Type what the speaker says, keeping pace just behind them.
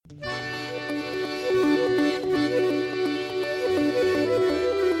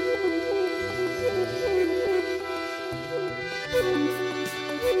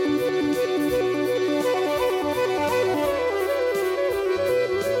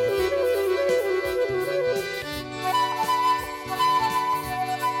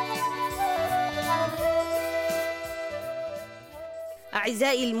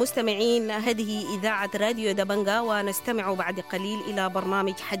أعزائي المستمعين، هذه إذاعة راديو دبنقا، ونستمع بعد قليل إلى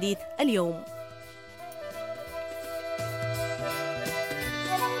برنامج حديث اليوم.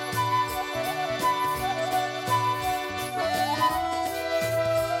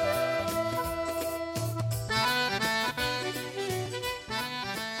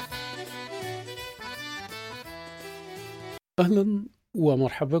 أهلا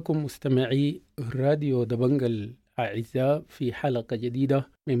ومرحبا بكم مستمعي راديو دبنقا الأعزاء في حلقة جديدة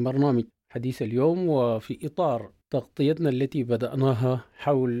من برنامج حديث اليوم، وفي إطار تغطيتنا التي بدأناها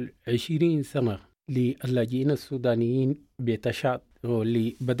حول 20 سنة للاجئين السودانيين بتشاد،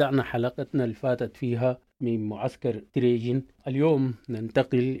 واللي بدأنا حلقتنا الفاتت فيها من معسكر بريجين. اليوم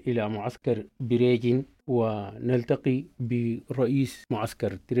ننتقل إلى معسكر بريجين ونلتقي برئيس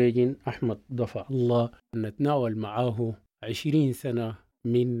معسكر بريجين أحمد ضفع الله، نتناول معه 20 سنة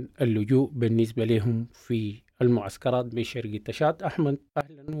من اللجوء بالنسبة لهم في المعسكرات بشرق التشاد. أحمد،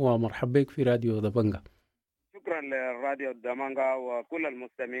 أهلا ومرحبا بك في راديو دبنقا. شكرا لراديو دبنقا وكل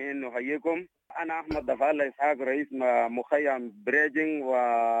المستمعين، نحييكم. أنا أحمد ضفع الله إسحاق، رئيس مخيم بريجين،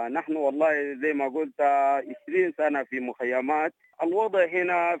 ونحن والله زي ما قلت 20 سنة في مخيمات. الوضع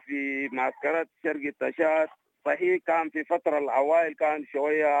هنا في معسكرات شرق التشاد صحيح كان في فترة الأوائل كان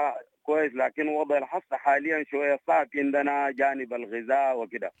شوية كويس، لكن وضع الحصة حاليا شوية صعب عندنا جانب الغذاء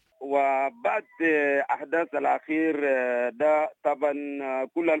وكده. وبعد أحداث الأخير ده طبعا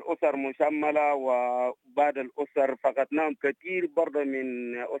كل الأسر مشملة، وبعد الأسر فقدناهم كثير برضه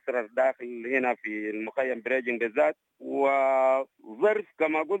من أسر داخل هنا في المخيم بريجين بالذات. وظرف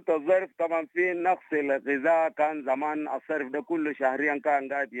كما قلت الظرف طبعا في نقص الغذاء، كان زمان الصرف ده كله شهريا كان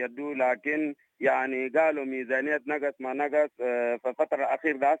قاعد يدو، لكن يعني قالوا ميزانية نقص ما نقص في الفترة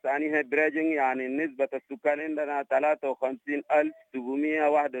الأخيرة ده. هسه بريجين يعني نسبة السكان عندنا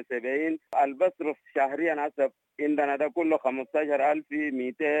 53,771 البصرف شهريا هسه عندنا ده كله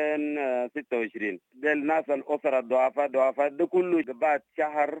 15,226. ده الناس الأسرة الضعفاء ده كله بعد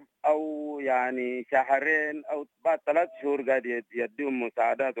شهر أو يعني شهرين أو بعد 3 شهور قاعد يديهم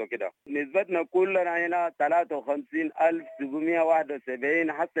مساعدات وكده. نسبتنا كلنا هنا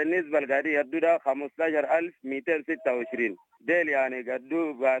 53,771. حتى النسبة اللي قاعد يدو ده 15,226. ديل يعني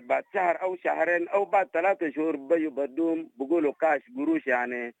قدو بعد شهر أو شهرين أو بعد 3 شهور بيجوا بدوم بيقولوا كاش قروش،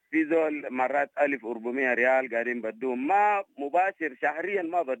 يعني في زول مرات 1,400 ريال قاعدين بدوم، ما مباشر شهريا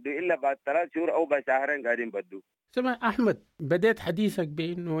ما بدو إلا بعد 3 شهور أو بعد شهرين قاعدين بدو. سمع أحمد، بدأت حديثك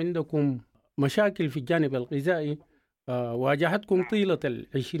بأنه عندكم مشاكل في الجانب الغذائي واجهتكم طيلة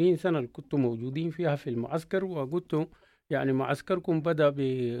 20 سنة اللي كنتم موجودين فيها في المعسكر، وقلتوا يعني معسكركم بدأ ب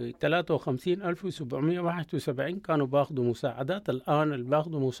 53,771 كانوا باخذوا مساعدات، الآن اللي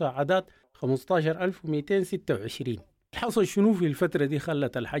باخذوا مساعدات 15,226. حصل شنو في الفترة دي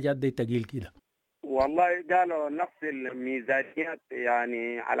خلت الحاجات دي تقيل كده؟ والله قالوا نقص الميزانيات،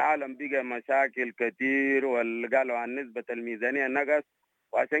 يعني العالم بقى مشاكل كتير، وقالوا عن نسبة الميزانية نقص،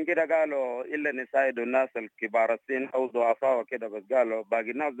 وعشان كده قالوا إلا نساعدوا الناس الكبار السن أو ضعفاء وكده. بس قالوا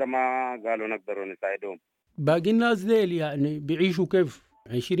باقي الناس ده ما قالوا نقدروا نساعدهم. باقي الناس ديل يعني بيعيشوا كيف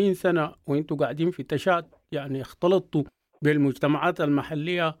 20 سنة وانتوا قاعدين في تشاد؟ يعني اختلطتوا بالمجتمعات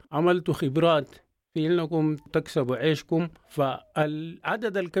المحلية، عملتوا خبرات في انكم تكسبوا عيشكم،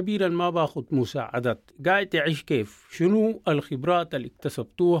 فالعدد الكبير اللي ما باخد مساعدات قاعد تعيش كيف؟ شنو الخبرات اللي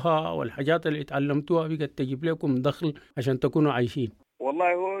اكتسبتوها والحاجات اللي اتعلمتوها بقت تجيب لكم دخل عشان تكونوا عايشين؟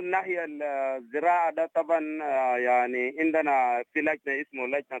 والله هو الناحية الزراعة ده طبعا يعني عندنا في لجنة اسمه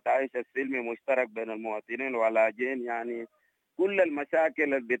لجنة عيش السلمي مشترك بين المواطنين واللاجئين، يعني كل المشاكل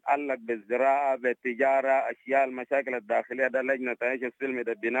اللي بتتعلق بالزراعة بالتجارة أشياء المشاكل الداخلية ده لجنة عيش السلمي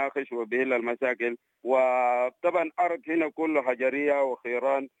ده بيناقش وبيحل المشاكل. وطبعا أرض هنا كله حجرية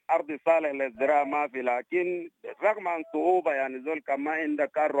وخيران، أرض صالح للزراعة ما في، لكن رغم عن صعوبة يعني زول كان ما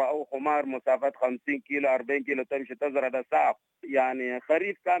عندك كارو أو حمار مسافة 50 كيلو 40 كيلو تمشي تزرع ده صعب. يعني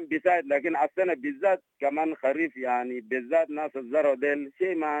خريف كان بيساعد، لكن السنة بالذات كمان خريف يعني بالذات ناس الزرع ديل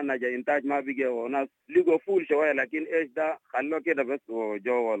شيء ما نجا إنتاج ما بيجي، وناس لقوا فول شوية، لكن إيش ده خلوه كده بس،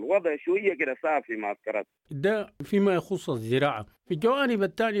 وجو الوضع شوية كده صعب في معسكرات. ده فيما يخص الزراعة. في الجوانب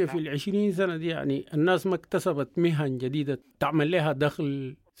الثانية في 20 سنة دي يعني الناس ما اكتسبت مهن جديدة تعمل لها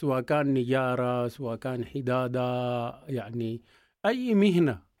دخل، سواء كان نجارة سواء كان حدادة، يعني أي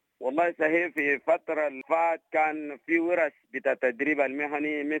مهنة. والله صحيح في فترة الفات كان في ورش بتاع تدريب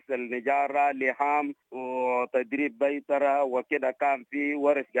المهني مثل نجارة لحام وتدريب بيطرة وكده، كان في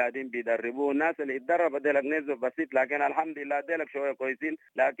ورش قاعدين بيدربوه. الناس اللي اتدربوا ديلك نزل بسيط، لكن الحمد لله ديلك شوية كويسين.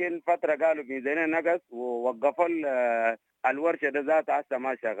 لكن فترة قالوا ميزانية نقص ووقفوا الورشة ده ذاتها هسه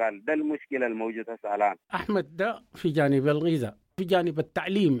ما شغال. ده المشكلة الموجودة هسه الآن. أحمد، ده في جانب الغذاء. في جانب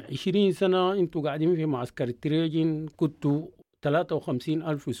التعليم 20 سنة انتوا قاعدين في معسكر التريجين، كنتوا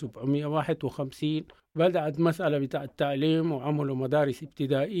 53,751. بدأت مسألة بتاع التعليم وعملوا مدارس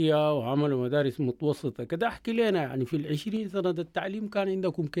ابتدائية وعملوا مدارس متوسطة كده. احكي لنا يعني في 20 سنة التعليم كان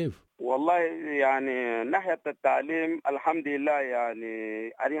عندكم كيف؟ والله يعني ناحية التعليم الحمد لله، يعني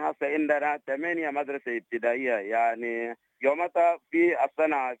أنا هسه عندنا 8 مدرسة ابتدائية. يعني يومتها في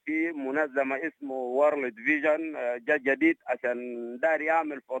السنة في منظمة اسمه وورلد فيجن جا جديد عشان دار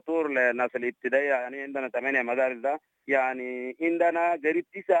يعمل فطور للناس الابتدائية. يعني عندنا 8 مدارس ده، يعني عندنا قريب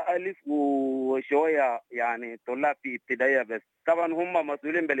 9,000 وشوية يعني طلاب في ابتدائية بس. طبعا هم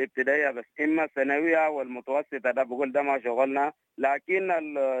مسؤولين بالابتدائية بس، إما الثانوية والمتوسطة ده بقول ده ما شغلنا. لكن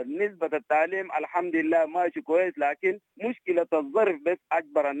نسبة التعليم الحمد لله ماشي كويس، لكن مشكلة الظرف بس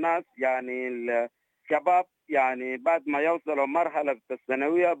أكبر الناس. يعني الشباب يعني بعد ما يوصلوا مرحلة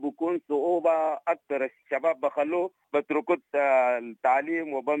الثانوية بكون صعوبة أكثر. الشباب بخلوه بتركوا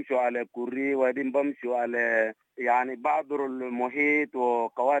التعليم وبمشوا على كوري وبعدين بمشوا على يعني بعضر المحيط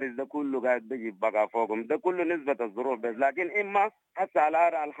وقوارث. ده كله قاعد بيجي بقى فوقهم، ده كله نسبة الظروف بس. لكن إما هسه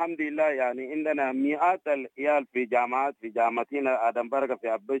الآن الحمد لله يعني عندنا مئات العيال في جامعات، في جامعتنا دبنقا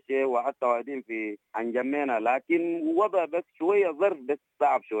في أبشة وحتى واحدين في أنجمينا، لكن وضع بس شوية ظرف بس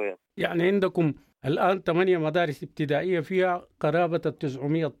صعب شوية. يعني عندكم الآن 8 مدارس ابتدائية فيها قرابة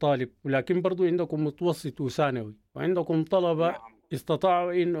 900 طالب، ولكن برضو عندكم متوسط وثانوي، وعندكم طلبة نعم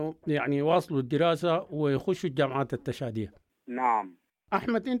استطاعوا إنه يعني يواصلوا الدراسة ويخشوا الجامعات التشادية. نعم.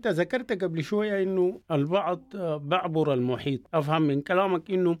 أحمد، أنت ذكرت قبل شوية إنه البعض بعبر المحيط. أفهم من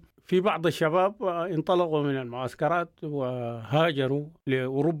كلامك إنه في بعض الشباب انطلقوا من المعسكرات وهاجروا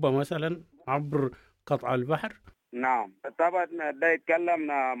لأوروبا مثلا عبر قطع البحر. نعم طبعا ده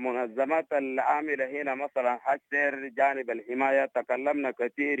يتكلمنا منظمات العاملة هنا مثلا حسر جانب الحماية، تكلمنا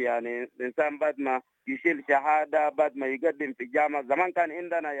كثير. يعني الإنسان بعد ما يشيل شهادة بعد ما يقدم في الجامعة، زمان كان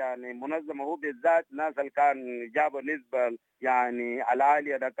عندنا يعني منظمة هو بالذات ناس اللي كان جابوا نسبة يعني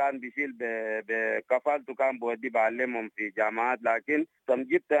العالية، ده كان بيشيل بكفالته، كان بودي بعلمهم في جامعات. لكن ثم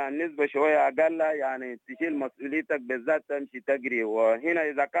جبت النسبة شوية أقل، يعني تشيل مسؤوليتك بالذات تمشي تجري. وهنا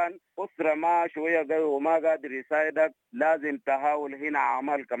إذا كان أسرة ما شوية قوي وما قادر يساعدك لازم تحاول هنا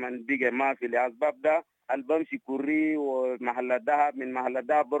عمل كمان بيجي ما في لأسباب ده البمشي كوري ومحل الذهب. من محل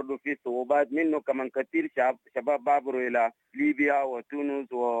الذهب برضه في صعوبات منه كمان كثير. شباب بابروا إلى ليبيا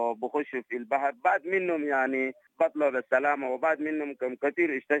وتونس وبخشوا في البحر، بعد منهم يعني بطلوا بالسلامة، وبعد منهم كم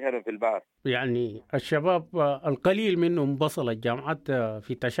كثير اشتهروا في البحر. يعني الشباب القليل منهم بصل الجامعات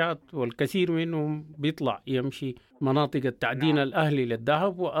في تشاد، والكثير منهم بيطلع يمشي مناطق التعدين نعم الأهلي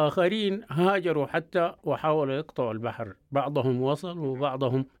للذهب، وآخرين هاجروا حتى وحاولوا يقطعوا البحر. بعضهم وصل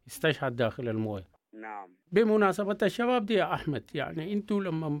وبعضهم استشهد داخل المويه. نعم. بمناسبة الشباب دي يا أحمد، يعني أنتوا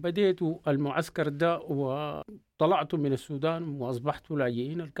لما بديتوا المعسكر ده وطلعتوا من السودان وأصبحتوا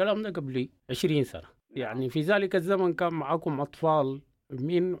لاجئين، الكلام ده قبل 20 سنة. نعم يعني في ذلك الزمن كان معكم أطفال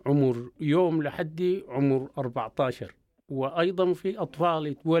من عمر يوم لحد عمر 14، وأيضا في أطفال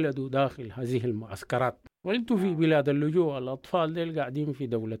اتولدوا داخل هذه المعسكرات، وأنتوا في نعم. بلاد اللجوء. الأطفال ديل قاعدين في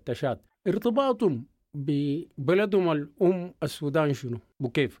دولة تشاد. ارتباطهم ببلدهم الأم السودان شنو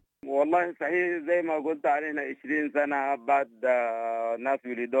وكيف؟ والله صحيح زي ما قلت علينا 20 سنة بعد ناس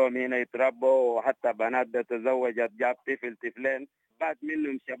ولدوهم هنا يتربوا، وحتى بنات تزوجت جاب طفل طفلين، بعد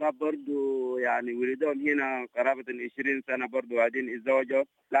منهم شباب برضو يعني ولدوهم هنا قرابة 20 سنة برضو قاعدين يتزوجوا.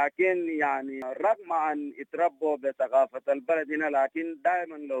 لكن يعني رغم أن يتربوا بثقافة البلد هنا، لكن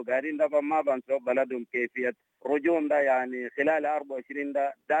دائما لو قاعدين دابا ما بنسوا بلدهم كيفية رجوعهم ده. يعني خلال 24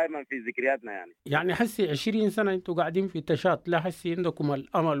 ده دائما في ذكرياتنا. يعني حسي 20 سنة انتوا قاعدين في تشات، لا حسي عندكم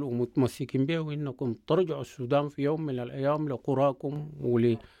الأمل ومتمسكين به وإنكم ترجعوا السودان في يوم من الأيام لقراكم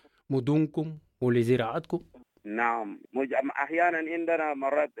ولمدنكم ولزراعتكم؟ نعم أحيانا عندنا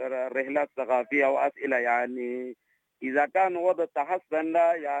مرات رحلات ثقافية وأسئلة. يعني إذا كان وضع تحسن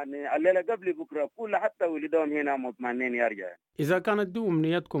ده يعني الليلة قبل بكرة كل حتى ولدهم هنا مطمئنين يرجع. إذا كانت دي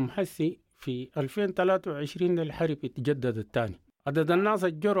أمنيتكم، حسي في 2023 الحرب يتجدد الثاني، عدد الناس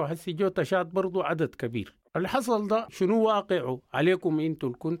الجروا حسي جو تشات برضو عدد كبير. اللي حصل ده شنو واقعه عليكم انتوا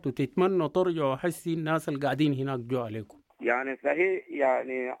اللي كنتوا تتمنوا ترجعوا؟ حسي الناس اللي قاعدين هناك جو عليكم. يعني صحيح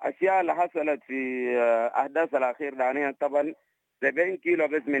يعني أشياء اللي حصلت في أحداث الأخير يعني طبعا 70 كيلو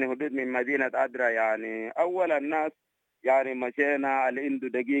بس من حدود من مدينة أدرا. يعني أول الناس يعني مشينا اللي عنده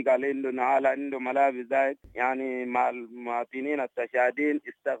دقيقة اللي عنده نعال عنده ملابس زايد، يعني مع المواطنين التشادين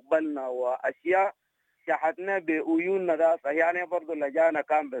استقبلنا وأشياء شحتنا بعيوننا. ده صحيح يعني برضو لجانا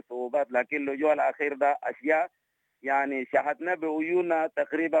كان بصعوبات، لكن اللجوء الأخير ده أشياء يعني شاهدنا بعيوننا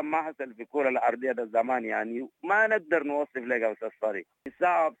تقريبا ما حصل في الكرة الأرضية ده الزمان. يعني ما نقدر نوصف لك يا أستاذ طارق،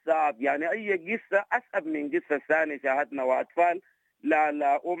 صعب يعني أي قصة أصعب من قصة ثانية شاهدنا. وأطفال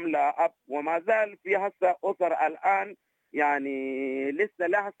لا أم لا أب، وما زال في هسه أسر الآن يعني لسه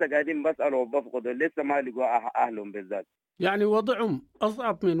لسه قاعدين بسألوا وبفقدوا، لسه ما لقوا أهلهم بالذات. يعني وضعهم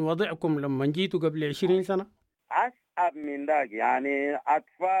أصعب من وضعكم لما جيتوا قبل 20 سنة؟ أصعب من ذاك، يعني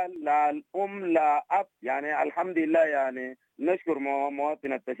أطفال لا الأم لا أب. يعني الحمد لله، يعني نشكر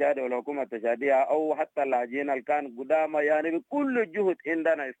مواطن التشادي والحكومة التشادية أو حتى اللاجئين اللي كان قدامى، يعني بكل جهد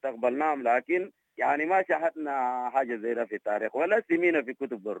عندنا استقبلناهم، لكن يعني ما شاهدنا حاجة زي ده في التاريخ ولا سمينا في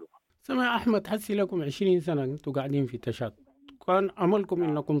كتب برضه. سمع أحمد، حسي لكم 20 سنة أنتوا قاعدين في تشاد، كان أملكم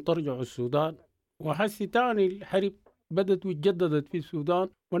إنكم ترجعوا السودان، وحسي تاني الحرب بدت وتجددت في السودان،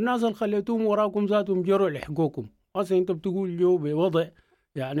 والناس اللي خليتوهم وراكم ذاتهم جروا لحقوكم. هسه أنت بتقول جو بوضع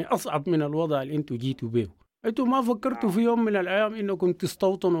يعني أصعب من الوضع اللي أنتوا جيتوا به. أنتوا ما فكرتوا في يوم من الأيام إنكم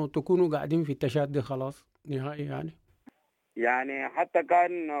تستوطنوا وتكونوا قاعدين في التشاد دي خلاص نهائي؟ يعني حتى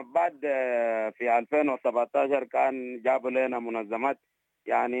كان بعد في 2017 كان جابوا لنا منظمات،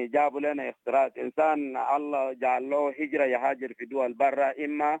 يعني جابوا لنا اختراق إنسان الله جعل له هجرة يهاجر في دول برا،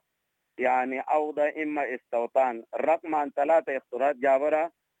 إما يعني أوضى إما استوطان. الرقم عن 3 اختراق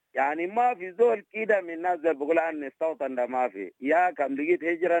جابرها، يعني ما في زول كده من الناس اللي بقول أن استوطن ده ما في. يا كم لقيت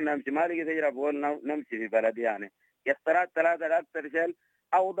هجرة نمشي، ما لقيت هجرة بقول نمشي في بلدي. يعني اختراق 3 أكثر شيء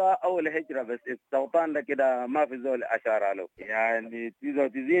أوضى أو الهجرة، بس استوطان ده كده ما في زول أشار له. يعني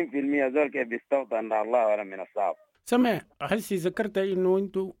 99% زول كيف بيستوطن ده الله أعلم من الصعب. سمع، أحسي ذكرت إنه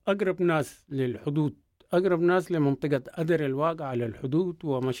أنتوا أقرب ناس للحدود، أقرب ناس لمنطقة أدر الواقع على الحدود،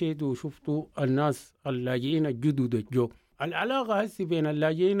 ومشيتوا وشفتوا الناس اللاجئين الجدد الجو. العلاقة هسي بين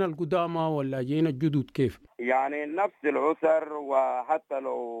اللاجئين القدامى واللاجئين الجدد كيف؟ يعني نفس العسر، وحتى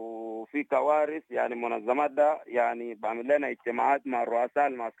لو في كوارث يعني منظمات ده يعني بعمل لنا اجتماعات مع رؤساء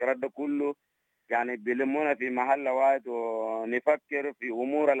المعسكرات ده كله، يعني بيلمونا في محل واحد ونفكر في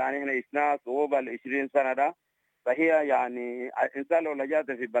امور اللي احنا عشناها صعوبه ال 20 سنه ده. فهي يعني الانسان لو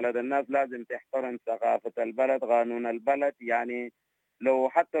لجأت في بلد الناس لازم تحترم ثقافه البلد، قانون البلد. يعني لو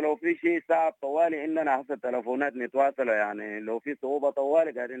حتى لو في شيء صعب طوالي عندنا هسه تلفونات نتواصله، يعني لو في صعوبه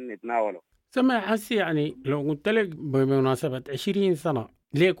طوالي قاعدين نتناوله. سمع، حسي يعني لو قلت لك بمناسبة 20 سنة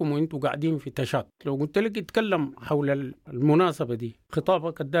ليكم وانتوا قاعدين في تشات، لو قلت لك اتكلم حول المناسبة دي،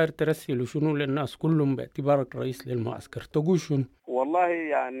 خطابك الداير ترسله شنو للناس كلهم باعتبارك رئيس للمعسكر، تقول شنو؟ والله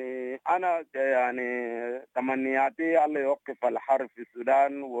يعني أنا يعني تمنياتي الله يوقف الحرب في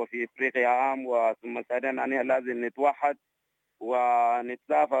السودان وفي إفريقيا عام، وثم ثانيا أن لازم نتوحد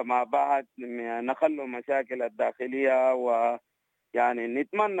ونتسافى مع بعض، نخلوا مشاكل الداخلية، ويعني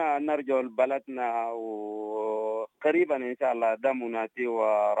نتمنى أن نرجع لبلدنا وقريبا إن شاء الله. ده مناسي،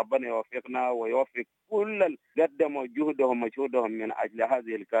 وربنا يوفقنا ويوفق كل اللي قدموا جهدهم ومجهودهم من أجل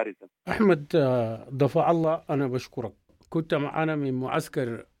هذه الكارثة. أحمد، دفع الله، أنا بشكرك. كنت معنا من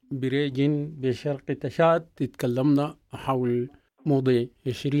معسكر بريجين بشرق تشاد، تتكلمنا حول مضي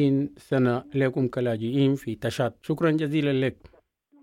 20 سنة لكم كلاجئين في تشاد. شكرا جزيلا لك.